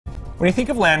When you think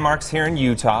of landmarks here in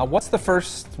Utah, what's the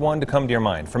first one to come to your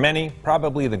mind? For many,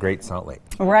 probably the Great Salt Lake.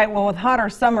 Right. Well, with hotter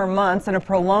summer months and a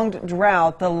prolonged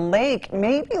drought, the lake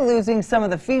may be losing some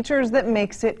of the features that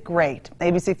makes it great.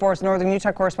 ABC4's Northern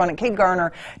Utah correspondent Kate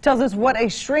Garner tells us what a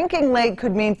shrinking lake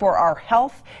could mean for our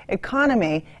health,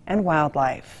 economy, and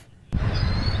wildlife.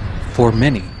 For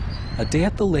many, a day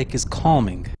at the lake is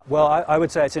calming. Well, I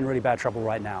would say it's in really bad trouble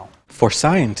right now. For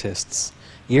scientists,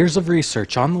 years of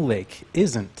research on the lake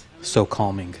isn't so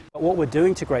calming. What we're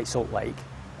doing to Great Salt Lake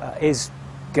is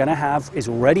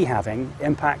already having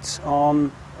impacts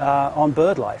on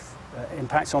bird life,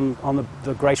 impacts on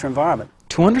the greater environment.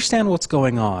 To understand what's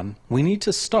going on, we need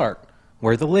to start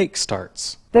where the lake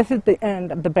starts. This is the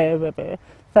end of the Bear River.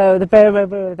 So the Bear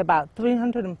River is about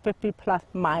 350 plus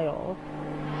miles.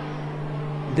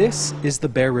 This is the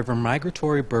Bear River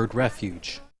Migratory Bird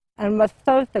Refuge. And what's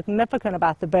so significant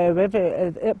about the Bear River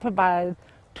is it provides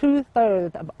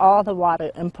 2/3 of all the water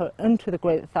input into the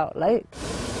Great Salt Lake.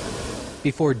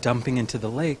 Before dumping into the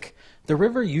lake, the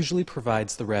river usually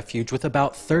provides the refuge with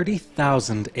about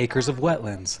 30,000 acres of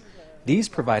wetlands. These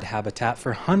provide habitat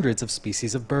for hundreds of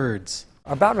species of birds.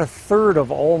 About a third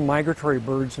of all migratory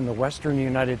birds in the western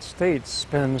United States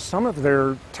spend some of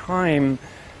their time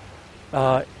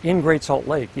in Great Salt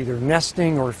Lake, either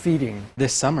nesting or feeding.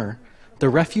 This summer, the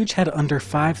refuge had under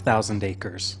 5,000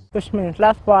 acres. Which means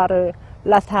less water,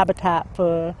 less habitat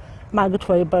for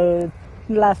migratory birds,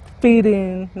 less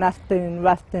feeding, nesting,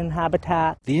 resting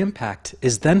habitat. The impact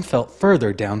is then felt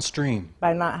further downstream.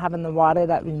 By not having the water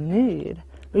that we need,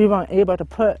 we weren't able to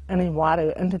put any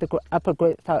water into the upper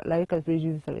Great Salt Lake as we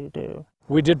usually do.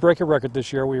 We did break a record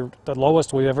this year. We were the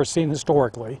lowest we've ever seen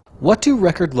historically. What do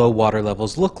record low water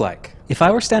levels look like? If I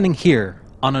were standing here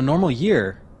on a normal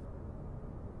year,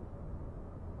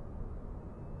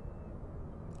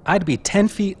 I'd be 10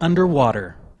 feet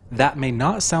underwater. That may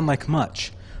not sound like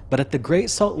much, but at the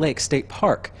Great Salt Lake State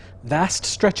Park, vast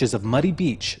stretches of muddy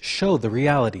beach show the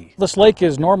reality. This lake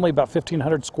is normally about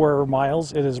 1,500 square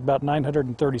miles. It is about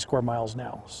 930 square miles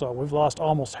now. So we've lost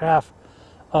almost half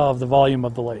of the volume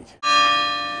of the lake.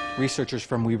 Researchers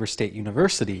from Weber State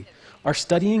University are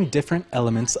studying different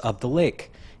elements of the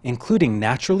lake, including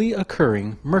naturally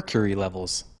occurring mercury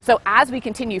levels. So as we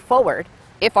continue forward,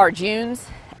 if our Junes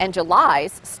and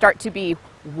Julys start to be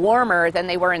warmer than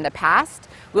they were in the past,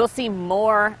 we'll see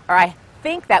more, or I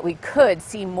think that we could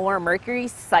see more mercury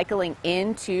cycling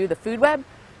into the food web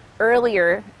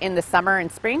earlier in the summer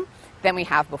and spring than we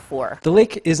have before. The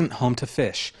lake isn't home to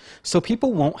fish, so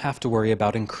people won't have to worry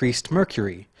about increased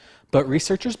mercury. But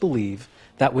researchers believe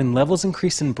that when levels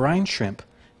increase in brine shrimp,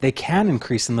 they can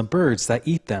increase in the birds that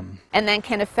eat them. And then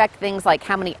can affect things like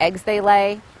how many eggs they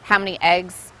lay, how many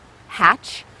eggs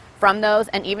hatch from those,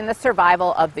 and even the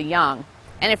survival of the young.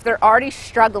 And if they're already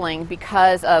struggling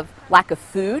because of lack of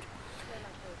food,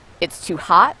 it's too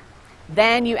hot,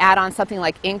 then you add on something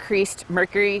like increased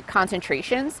mercury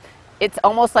concentrations, it's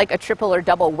almost like a triple or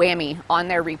double whammy on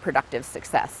their reproductive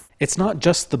success. It's not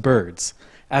just the birds.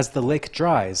 As the lake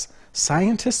dries,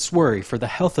 scientists worry for the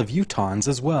health of Utahns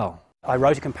as well. I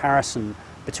wrote a comparison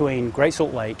between Great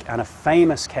Salt Lake and a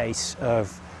famous case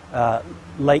of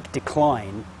lake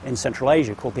decline in Central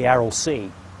Asia called the Aral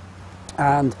Sea.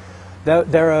 And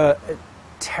there are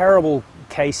terrible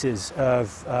cases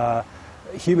of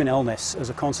human illness as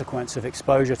a consequence of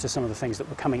exposure to some of the things that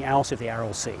were coming out of the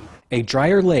Aral Sea. A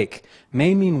drier lake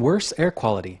may mean worse air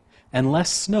quality and less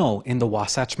snow in the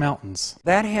Wasatch Mountains.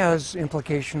 That has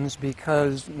implications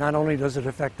because not only does it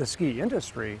affect the ski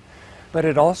industry, but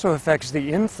it also affects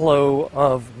the inflow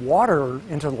of water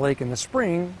into the lake in the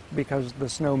spring because the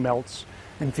snow melts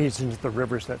and feeds into the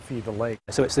rivers that feed the lake.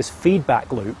 So it's this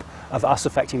feedback loop of us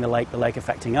affecting the lake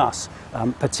affecting us,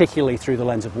 particularly through the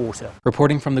lens of water.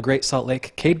 Reporting from the Great Salt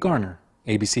Lake, Kate Garner,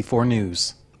 ABC4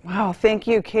 News. Wow, thank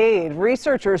you, Kate.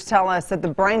 Researchers tell us that the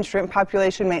brine shrimp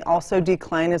population may also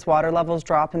decline as water levels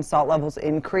drop and salt levels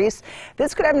increase.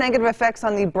 This could have negative effects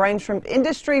on the brine shrimp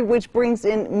industry, which brings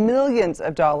in millions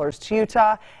of dollars to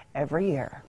Utah every year.